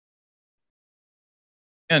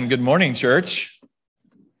And good morning, church.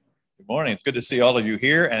 Good morning. It's good to see all of you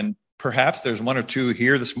here. And perhaps there's one or two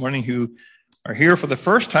here this morning who are here for the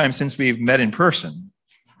first time since we've met in person.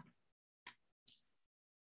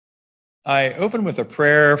 I open with a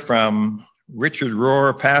prayer from Richard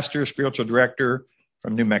Rohr, pastor, spiritual director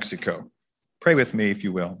from New Mexico. Pray with me, if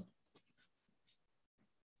you will.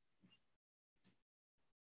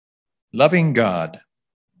 Loving God,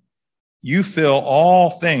 you fill all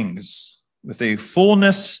things with a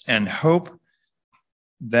fullness and hope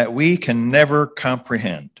that we can never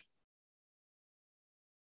comprehend.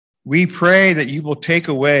 We pray that you will take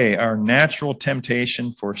away our natural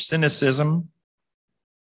temptation for cynicism,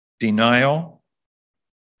 denial,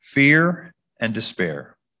 fear, and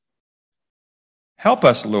despair. Help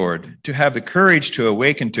us, Lord, to have the courage to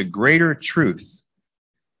awaken to greater truth,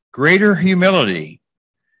 greater humility,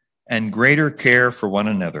 and greater care for one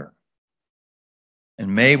another.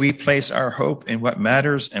 And may we place our hope in what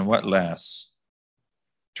matters and what lasts,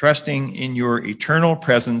 trusting in your eternal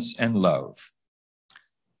presence and love.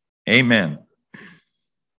 Amen.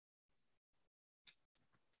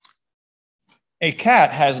 A cat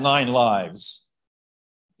has 9 lives.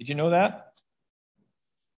 Did you know that?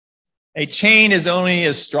 A chain is only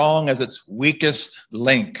as strong as its weakest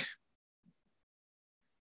link.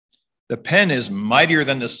 The pen is mightier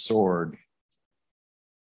than the sword.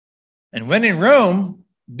 And when in Rome,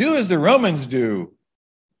 do as the Romans do.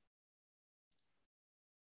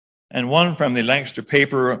 And one from the Lancaster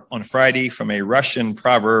paper on Friday from a Russian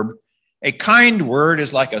proverb, a kind word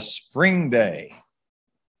is like a spring day.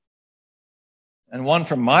 And one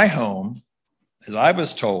from my home, as I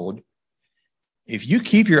was told, if you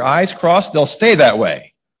keep your eyes crossed, they'll stay that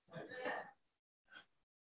way.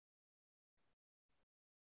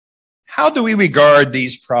 How do we regard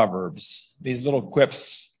these proverbs, these little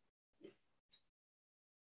quips?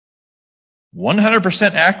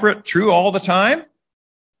 100% accurate, true all the time?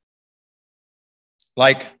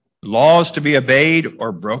 Like laws to be obeyed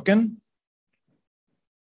or broken?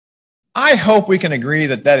 I hope we can agree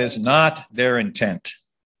that that is not their intent.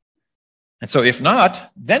 And so if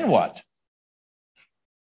not, then what?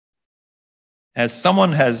 As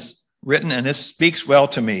someone has written, and this speaks well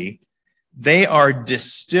to me, they are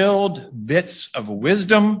distilled bits of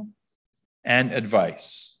wisdom and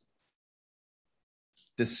advice.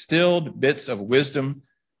 Distilled bits of wisdom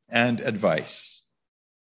and advice.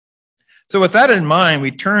 So with that in mind,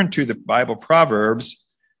 we turn to the Bible Proverbs.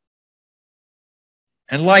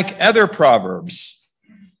 And like other proverbs,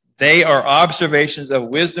 they are observations of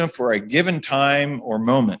wisdom for a given time or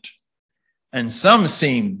moment. And some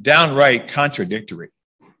seem downright contradictory.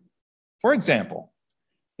 For example,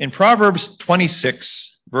 in Proverbs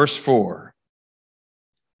 26, verse 4,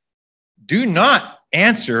 do not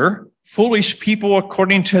answer foolish people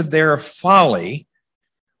according to their folly,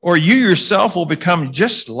 or you yourself will become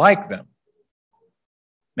just like them.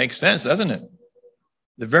 Makes sense, doesn't it?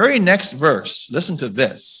 The very next verse, listen to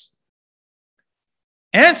this.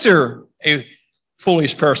 Answer a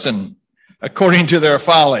foolish person according to their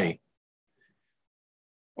folly,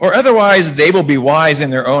 or otherwise they will be wise in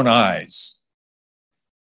their own eyes.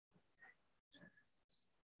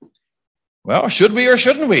 Well, should we or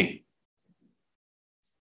shouldn't we?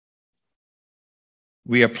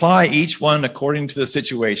 We apply each one according to the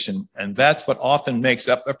situation, and that's what often makes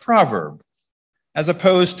up a proverb, as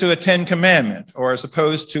opposed to a 10 commandment, or as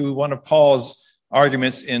opposed to one of Paul's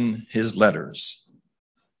arguments in his letters.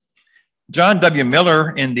 John W.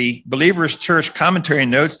 Miller in the Believer's Church commentary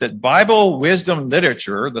notes that Bible wisdom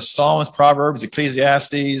literature, the Psalms, Proverbs,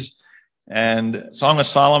 Ecclesiastes, and Song of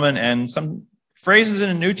Solomon, and some phrases in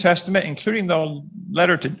the New Testament, including the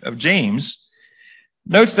letter of James,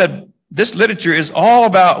 notes that this literature is all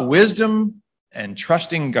about wisdom and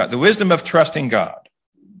trusting God, the wisdom of trusting God.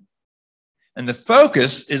 And the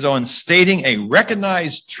focus is on stating a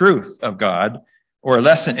recognized truth of God or a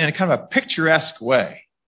lesson in a kind of a picturesque way.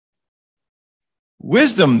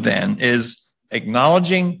 Wisdom, then, is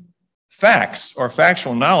acknowledging facts or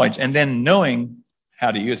factual knowledge and then knowing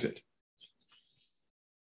how to use it.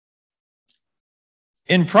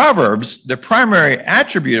 In Proverbs, the primary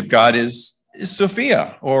attribute of God is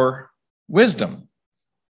Sophia, or wisdom.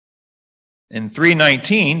 In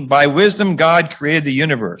 3:19, by wisdom God created the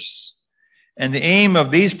universe. And the aim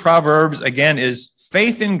of these proverbs, again, is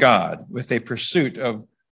faith in God with a pursuit of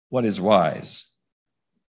what is wise.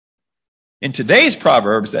 In today's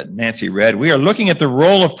Proverbs that Nancy read, we are looking at the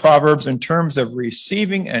role of Proverbs in terms of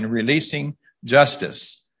receiving and releasing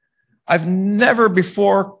justice. I've never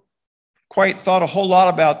before quite thought a whole lot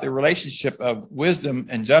about the relationship of wisdom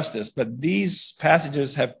and justice, but these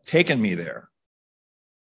passages have taken me there.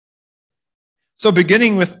 So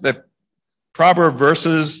beginning with the proverb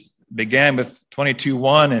verses, began with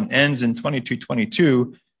 22:1 and ends in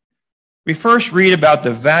 22:22, we first read about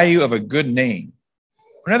the value of a good name.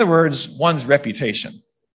 In other words, one's reputation,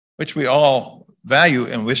 which we all value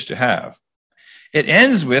and wish to have. It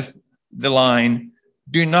ends with the line,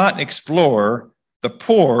 "Do not explore the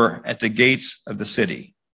poor at the gates of the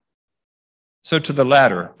city." So to the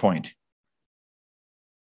latter point,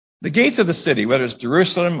 the gates of the city, whether it's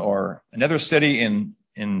Jerusalem or another city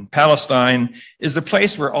in Palestine, is the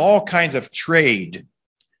place where all kinds of trade,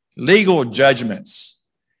 legal judgments,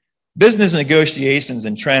 business negotiations,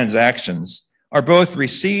 and transactions are both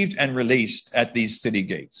received and released at these city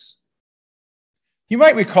gates. You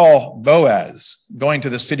might recall Boaz going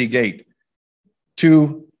to the city gate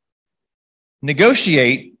to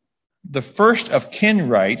negotiate the first of kin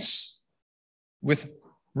rights with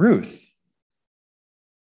Ruth.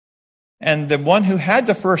 And the one who had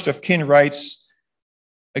the first of kin rights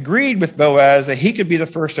agreed with Boaz that he could be the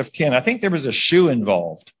first of kin. I think there was a shoe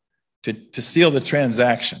involved to seal the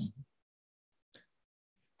transaction.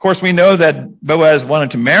 Of course, we know that Boaz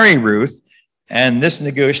wanted to marry Ruth, and this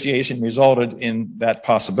negotiation resulted in that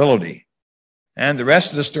possibility. And the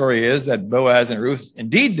rest of the story is that Boaz and Ruth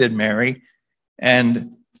indeed did marry,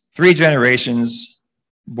 and 3 generations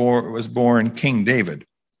was born King David.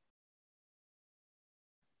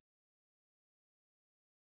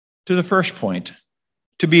 To the first point,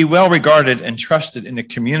 to be well regarded and trusted in a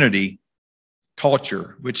community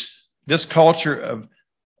culture, which this culture of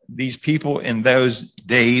these people in those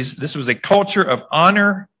days, this was a culture of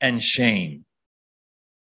honor and shame.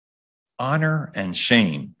 Honor and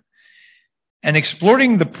shame. And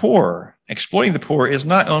exploiting the poor is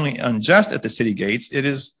not only unjust at the city gates, it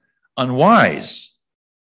is unwise.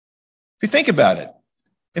 If you think about it,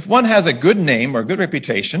 if one has a good name or a good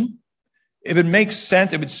reputation, it would make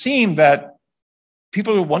sense, it would seem that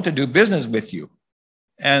people would want to do business with you.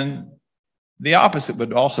 And the opposite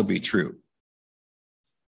would also be true.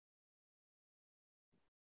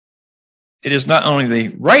 It is not only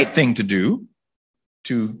the right thing to do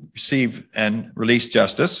to receive and release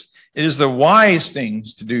justice, it is the wise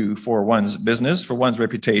things to do for one's business, for one's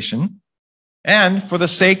reputation, and for the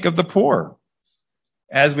sake of the poor.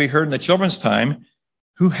 As we heard in the children's time,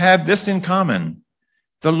 who have this in common: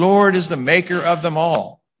 the Lord is the maker of them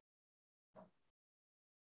all.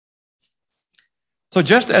 So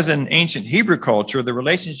just as in ancient Hebrew culture, the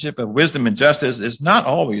relationship of wisdom and justice is not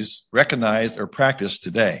always recognized or practiced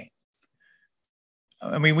today.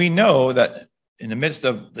 I mean, we know that in the midst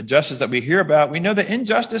of the justice that we hear about, we know that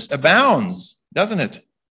injustice abounds, doesn't it?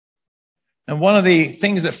 And one of the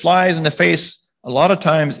things that flies in the face a lot of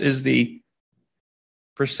times is the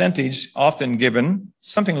percentage often given,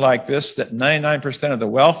 something like this, that 99% of the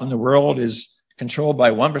wealth in the world is controlled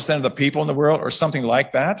by 1% of the people in the world, or something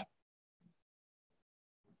like that.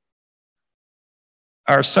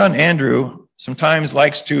 Our son Andrew sometimes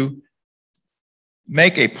likes to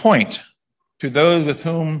make a point to those with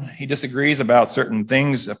whom he disagrees about certain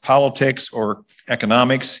things of politics or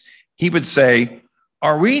economics. He would say,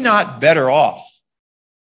 "Are we not better off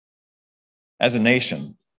as a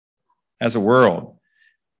nation, as a world,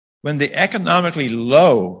 when the economically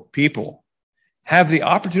low people have the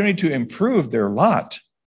opportunity to improve their lot?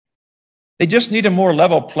 They just need a more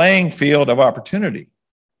level playing field of opportunity."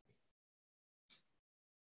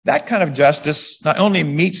 That kind of justice not only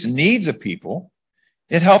meets needs of people,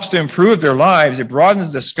 it helps to improve their lives. It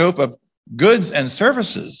broadens the scope of goods and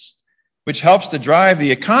services, which helps to drive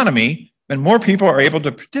the economy when more people are able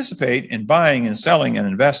to participate in buying and selling and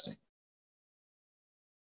investing.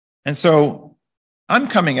 And so I'm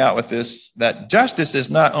coming out with this, that justice is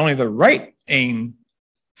not only the right aim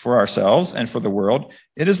for ourselves and for the world,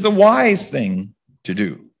 it is the wise thing to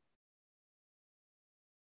do.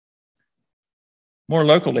 More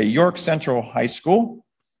locally, York Central High School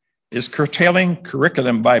is curtailing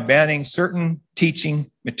curriculum by banning certain teaching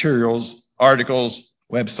materials, articles,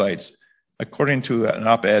 websites, according to an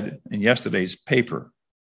op-ed in yesterday's paper.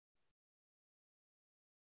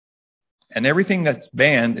 And everything that's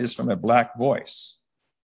banned is from a Black voice.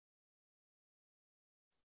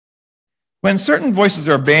 When certain voices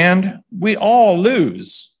are banned, we all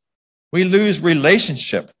lose. We lose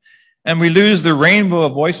relationship, and we lose the rainbow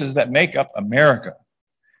of voices that make up America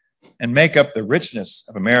and make up the richness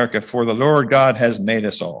of America, for the Lord God has made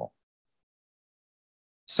us all.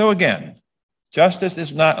 So again, justice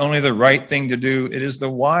is not only the right thing to do, it is the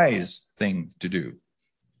wise thing to do.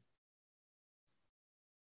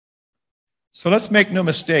 So let's make no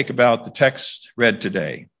mistake about the text read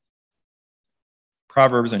today,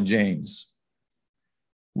 Proverbs and James.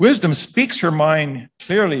 Wisdom speaks her mind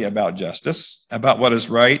clearly about justice, about what is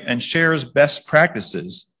right, and shares best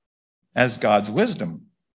practices as God's wisdom.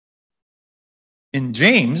 In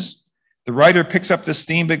James, the writer picks up this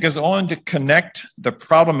theme but goes on to connect the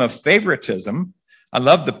problem of favoritism. I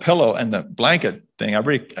love the pillow and the blanket thing.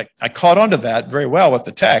 I caught on to that very well with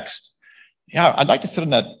the text. Yeah, I'd like to sit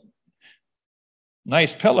on that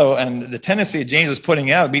nice pillow, and the tendency James is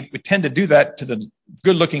putting out, we tend to do that to the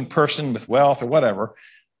good-looking person with wealth or whatever.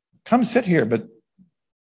 Come sit here, but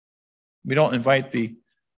we don't invite the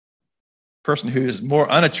person who is more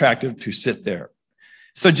unattractive to sit there.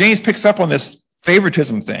 So James picks up on this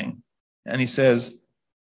favoritism thing, and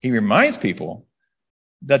he reminds people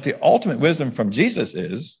that the ultimate wisdom from Jesus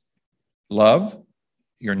is love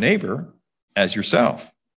your neighbor as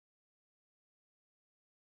yourself.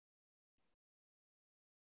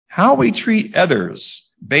 How we treat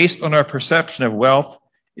others based on our perception of wealth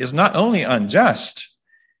is not only unjust,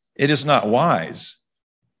 it is not wise.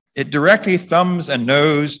 It directly thumbs a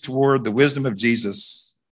nose toward the wisdom of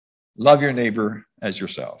Jesus. Love your neighbor as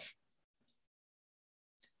yourself.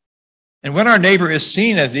 And when our neighbor is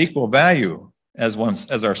seen as equal value as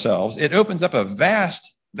ourselves, it opens up a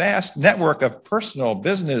vast network of personal,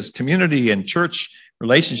 business, community, and church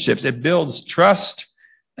relationships. It builds trust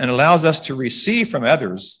and allows us to receive from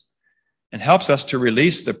others and helps us to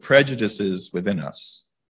release the prejudices within us.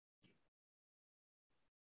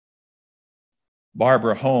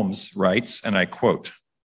 Barbara Holmes writes, and I quote,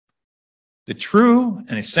 "The true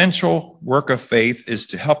and essential work of faith is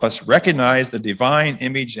to help us recognize the divine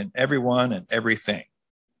image in everyone and everything.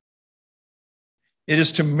 It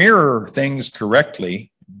is to mirror things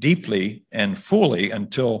correctly, deeply, and fully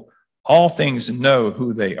until all things know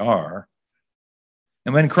who they are.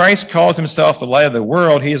 And when Christ calls himself the light of the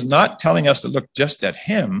world, he is not telling us to look just at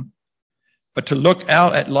him, but to look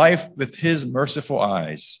out at life with his merciful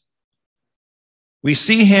eyes. We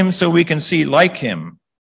see him so we can see like him.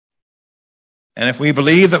 And if we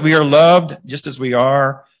believe that we are loved just as we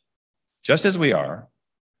are,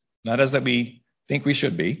 not as that we think we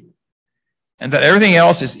should be, and that everything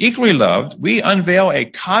else is equally loved, we unveil a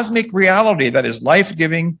cosmic reality that is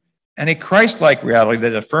life-giving and a Christ-like reality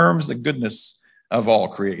that affirms the goodness of all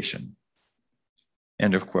creation."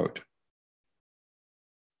 End of quote.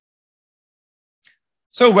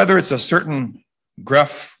 So whether it's a certain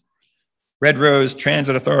gruff Red Rose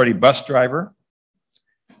Transit Authority bus driver,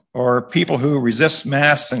 or people who resist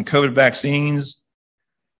masks and COVID vaccines,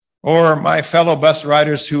 or my fellow bus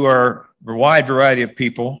riders who are a wide variety of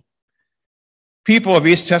people of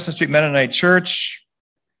East Chestnut Street Mennonite Church,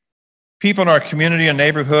 people in our community and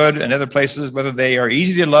neighborhood and other places, whether they are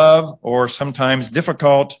easy to love or sometimes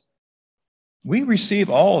difficult, we receive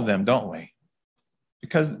all of them, don't we?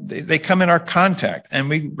 Because they come in our contact, and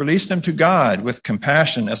we release them to God with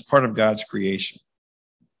compassion as part of God's creation.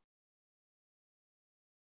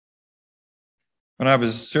 When I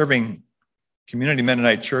was serving Community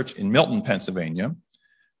Mennonite Church in Milton, Pennsylvania,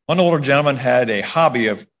 one older gentleman had a hobby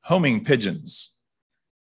of homing pigeons,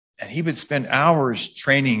 and he would spend hours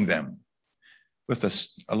training them with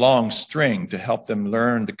a long string to help them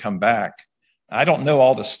learn to come back. I don't know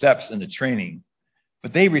all the steps in the training,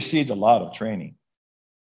 but they received a lot of training.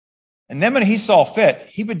 And then when he saw fit,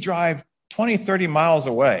 he would drive 20, 30 miles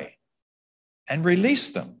away and release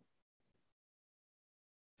them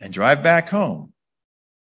and drive back home.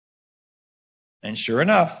 And sure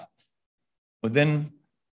enough, within,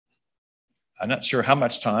 I'm not sure how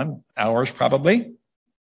much time, hours probably,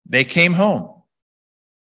 they came home.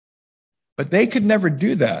 But they could never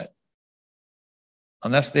do that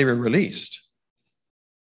unless they were released.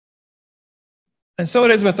 And so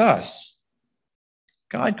it is with us.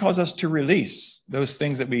 God calls us to release those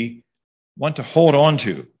things that we want to hold on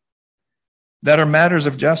to that are matters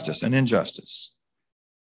of justice and injustice.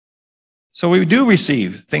 So we do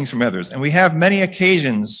receive things from others, and we have many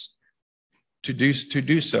occasions to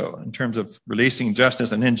do so in terms of releasing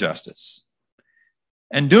justice and injustice.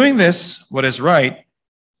 And doing this, what is right,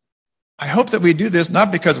 I hope that we do this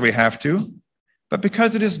not because we have to, but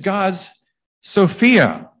because it is God's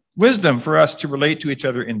Sophia, wisdom for us to relate to each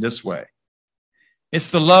other in this way. It's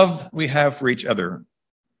the love we have for each other.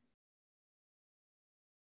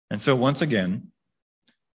 And so once again,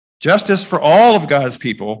 justice for all of God's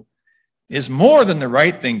people is more than the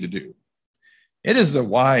right thing to do. It is the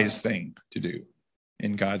wise thing to do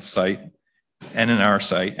in God's sight and in our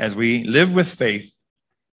sight as we live with faith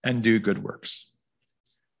and do good works.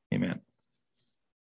 Amen.